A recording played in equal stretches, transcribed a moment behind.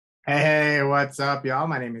Hey, what's up, y'all?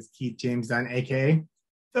 My name is Keith James Dunn, aka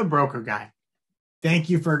The Broker Guy. Thank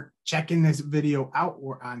you for checking this video out.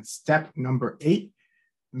 We're on step number 8,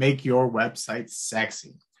 make your website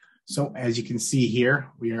sexy. So as you can see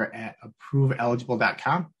here, we are at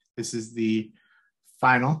approveeligible.com. This is the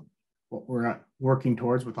final, what we're working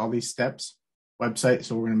towards with all these steps website.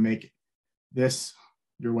 So we're going to make this,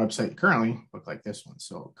 your website currently, look like this one.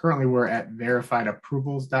 So currently we're at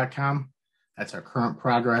verifiedapprovals.com. That's our current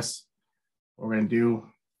progress. What we're going to do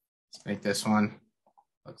is make this one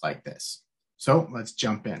look like this. So let's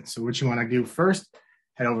jump in. So what you want to do first,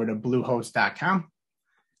 head over to bluehost.com,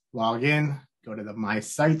 log in, go to the My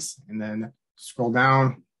Sites, and then scroll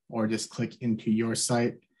down or just click into your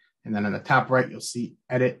site. And then on the top right, you'll see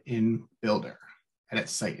Edit in Builder, Edit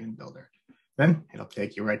Site in Builder. Then it'll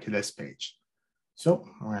take you right to this page. So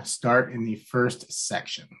we're going to start in the first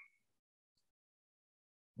section.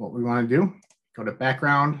 What we want to do, go to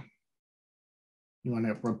background. You want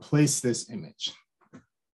to replace this image.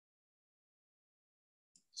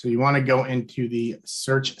 So you want to go into the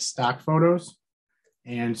search stock photos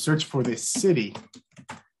and search for the city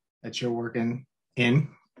that you're working in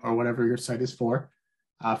or whatever your site is for.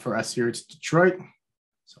 For us here, it's Detroit.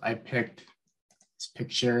 So I picked this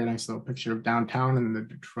picture, a nice little picture of downtown and the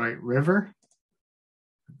Detroit River.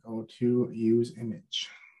 Go to use image.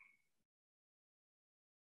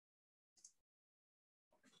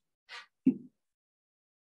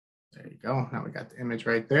 There you go. Now we got the image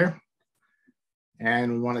right there.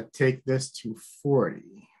 And we want to take this to 40.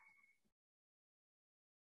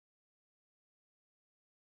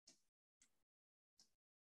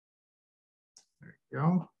 There you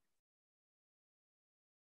go.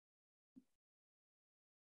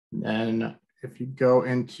 And then if you go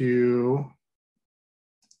into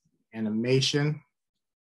animation,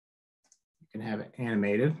 you can have it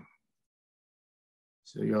animated.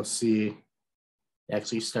 So you'll see,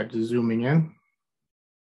 actually start to zooming in.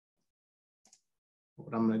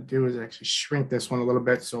 What I'm going to do is actually shrink this one a little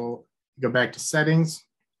bit. So you go back to settings,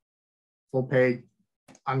 full page,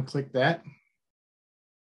 unclick that.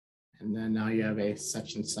 And then now you have a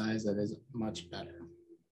section size that is much better.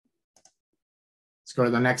 Let's go to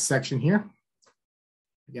the next section here.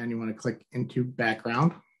 Again, you want to click into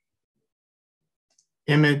background,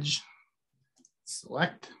 image,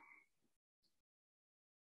 select.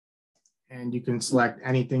 And you can select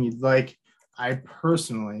anything you'd like. I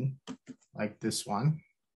personally like this one.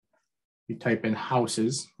 You type in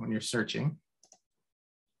houses when you're searching.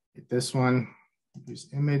 Get this one, use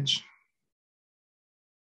image.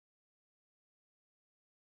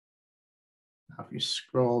 Now if you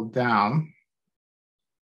scroll down,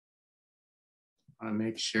 I want to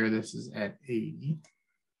make sure this is at 80.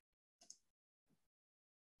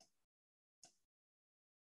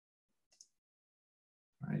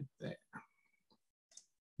 Right there.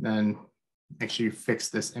 Then make sure you fix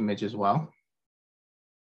this image as well.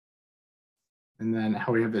 And then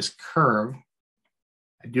how we have this curve.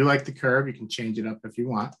 I do like the curve. You can change it up if you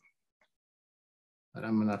want. But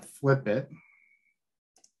I'm going to flip it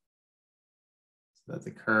so that the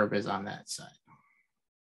curve is on that side.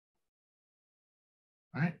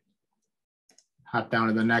 All right. Hop down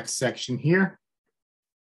to the next section here.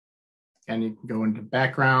 And you can go into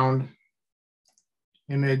background,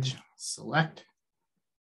 image, select.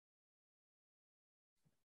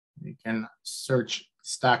 You can search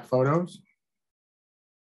stock photos.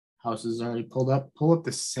 House is already pulled up. Pull up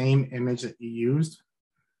the same image that you used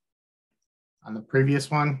on the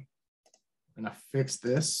previous one. I'm going to fix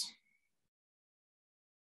this.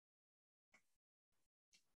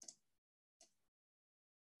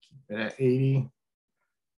 Keep it at 80.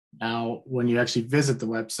 Now, when you actually visit the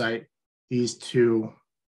website, these two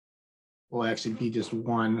will actually be just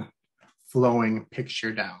one flowing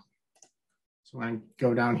picture down. So when I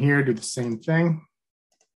go down here, do the same thing.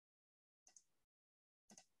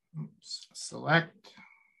 Oops, select.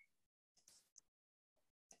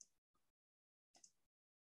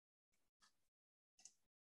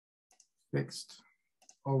 Fixed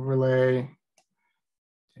overlay.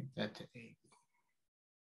 Take that to 8.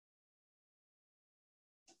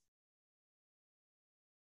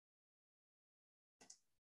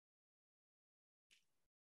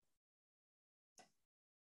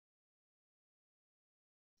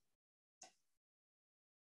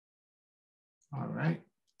 All right.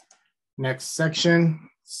 Next section,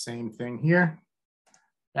 same thing here.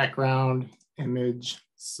 Background, image,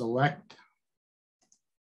 select.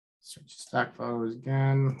 Search stock photos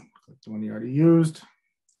again. Click the one you already used.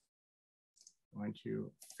 I'm going to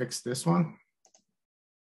fix this one.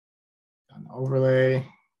 On the overlay,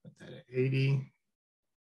 put that at 80.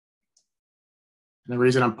 And the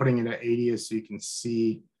reason I'm putting it at 80 is so you can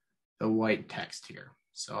see the white text here.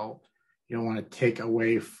 So you don't want to take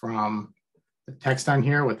away from the text on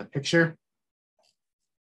here with the picture.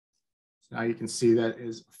 So now you can see that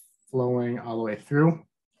is flowing all the way through.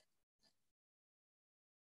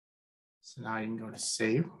 So now you can go to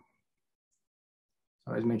save.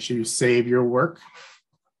 Always make sure you save your work.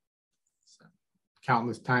 So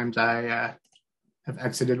countless times I have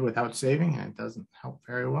exited without saving, and it doesn't help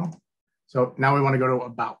very well. So now we want to go to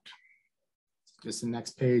About. Just the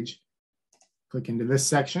next page. Click into this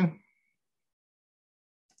section.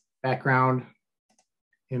 Background,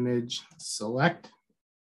 image, select.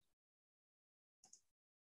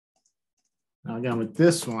 Now again, with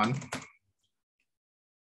this one,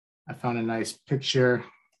 I found a nice picture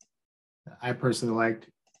that I personally liked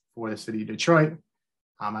for the city of Detroit.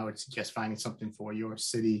 I would suggest finding something for your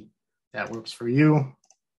city that works for you.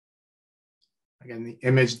 Again, the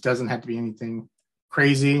image doesn't have to be anything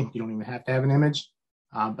crazy. You don't even have to have an image,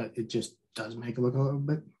 but it just does make it look a little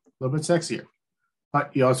bit sexier.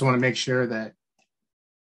 But you also want to make sure that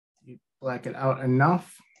you black it out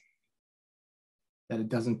enough that it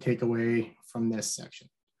doesn't take away from this section.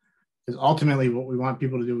 Because ultimately what we want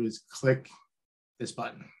people to do is click this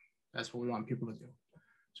button. That's what we want people to do.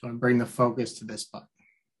 So I'm bring the focus to this button.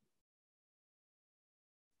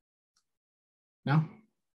 Now,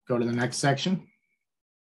 go to the next section.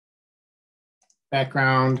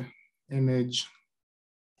 Background, image,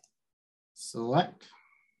 select.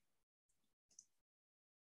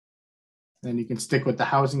 Then you can stick with the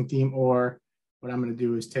housing theme, or what I'm going to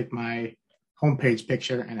do is take my homepage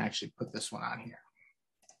picture and actually put this one on here.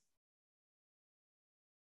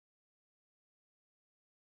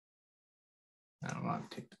 I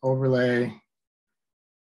want to take the overlay.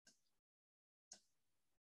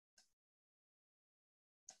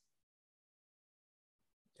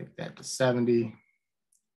 Take that to 70.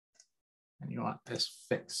 And you want this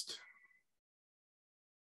fixed.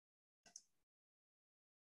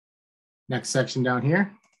 Next section down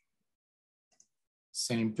here.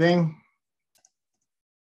 Same thing.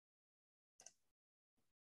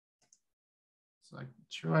 Select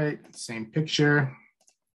Detroit, same picture.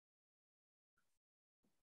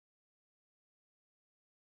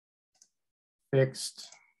 Fixed,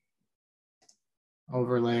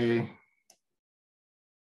 overlay.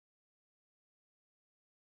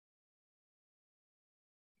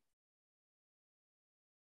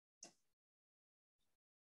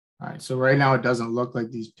 All right, so right now it doesn't look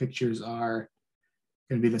like these pictures are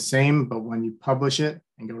going to be the same, but when you publish it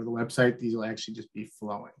and go to the website, these will actually just be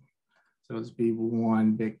flowing. So it'll just be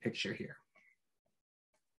one big picture here.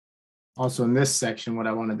 Also in this section, what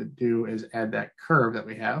I wanted to do is add that curve that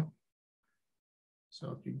we have.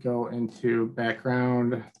 So if you go into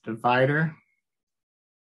background divider,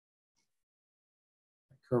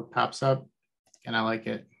 the curve pops up, and I like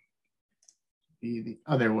it to be the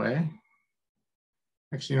other way.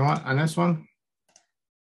 Actually, you know what? On this one,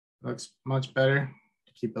 it looks much better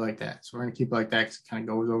to keep it like that. So we're going to keep it like that because it kind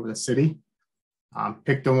of goes over the city.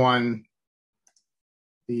 Pick the one,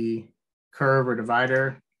 the curve or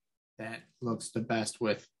divider that looks the best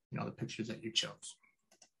with the pictures that you chose.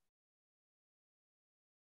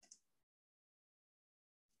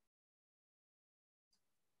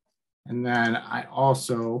 And then I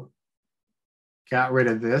also got rid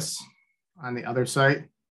of this on the other site.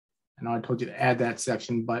 I know I told you to add that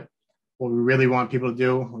section, but what we really want people to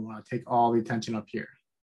do, we want to take all the attention up here.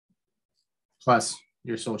 Plus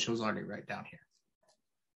your social is already right down here.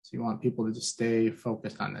 So you want people to just stay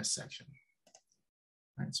focused on this section.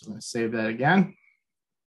 All right, so I'm going to save that again.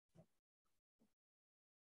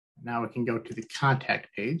 Now we can go to the contact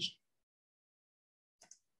page.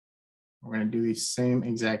 We're going to do the same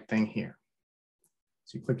exact thing here.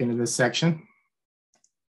 So you click into this section,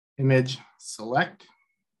 image, select,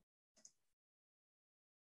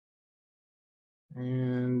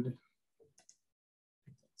 and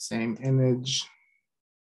same image.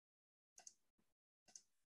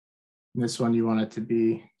 This one you want it to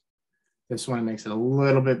be, this one makes it a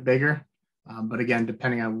little bit bigger. But again,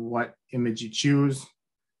 depending on what image you choose,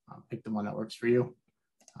 pick the one that works for you.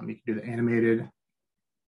 You can do the animated.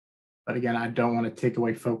 But again, I don't want to take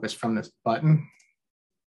away focus from this button.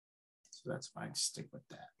 So that's fine, stick with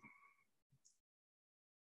that.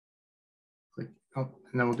 Click, oh,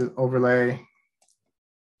 and then we'll do overlay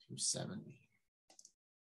 270.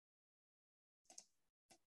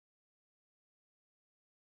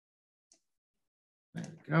 There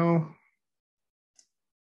we go.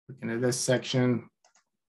 Look into this section,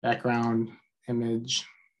 background, image,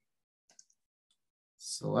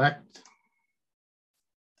 select.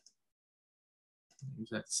 Use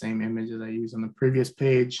that same image that I used on the previous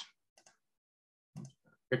page.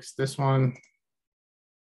 Fix this one.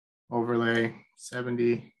 Overlay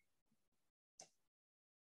 70.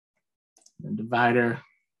 The divider.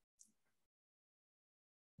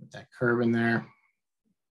 Put that curve in there.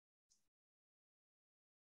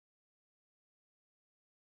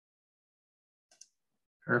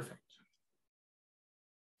 Perfect.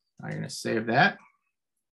 Now you're going to save that.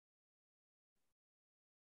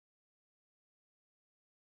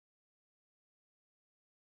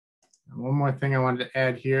 And one more thing I wanted to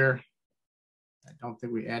add here. I don't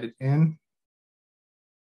think we added in.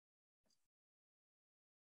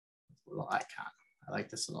 Little icon. I like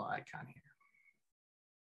this little icon here.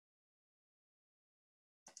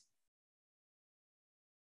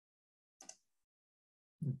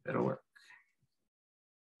 It'll work.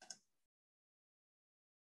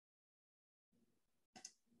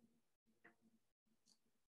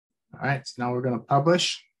 All right, so now we're going to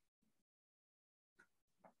publish.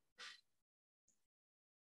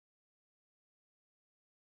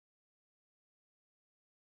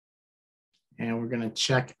 And we're going to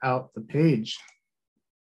check out the page.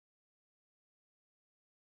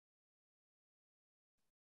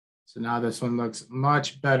 So now this one looks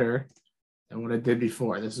much better than what it did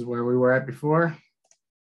before. This is where we were at before.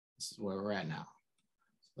 This is where we're at now.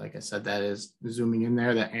 Like I said, that is zooming in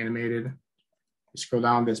there, that animated. You scroll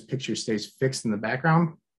down, this picture stays fixed in the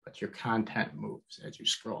background, but your content moves as you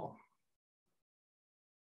scroll.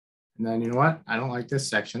 And then you know what? I don't like this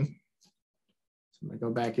section. So I'm gonna go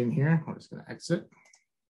back in here. I'm just gonna exit.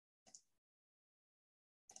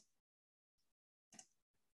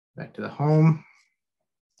 Back to the home.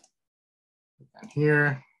 Down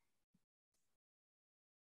here.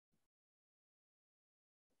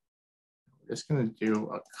 We're just gonna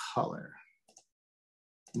do a color,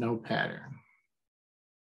 no pattern.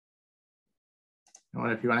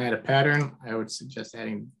 And if you want to add a pattern, I would suggest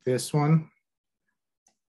adding this one.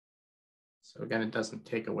 So again, it doesn't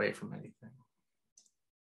take away from anything.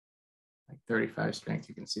 Like 35 strength,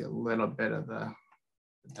 you can see a little bit of the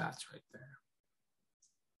dots right there.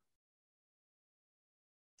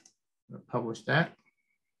 I'm going to publish that.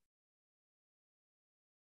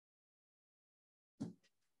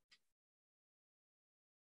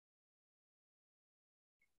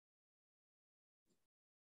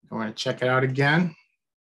 I'm going to check it out again.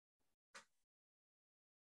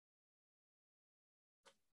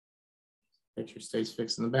 Picture stays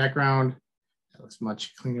fixed in the background. That looks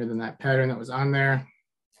much cleaner than that pattern that was on there.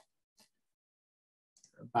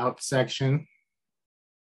 About section.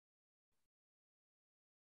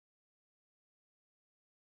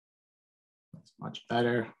 That's much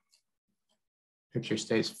better. Picture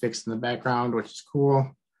stays fixed in the background, which is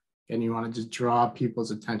cool. And you want to just draw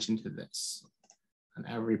people's attention to this on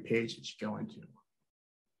every page that you go into.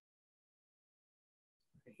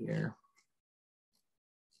 Right here.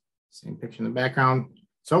 Same picture in the background.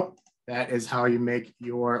 So that is how you make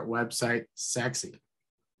your website sexy.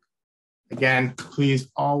 Again, please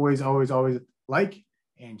always, always, always like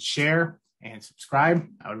and share and subscribe.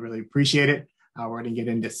 I would really appreciate it. We're going to get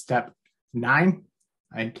into step 9,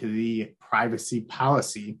 into the privacy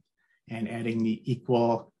policy and adding the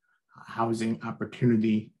equal housing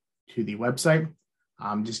opportunity to the website.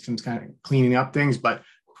 Just kind of cleaning up things, but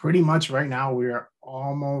pretty much right now we are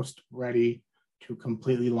almost ready to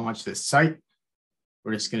completely launch this site.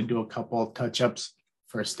 We're just going to do a couple of touch-ups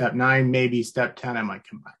for step 9, maybe step 10, I might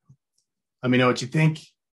combine them. Let me know what you think.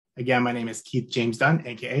 Again, my name is Keith James Dunn,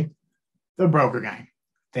 AKA The Broker Guy.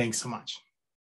 Thanks so much.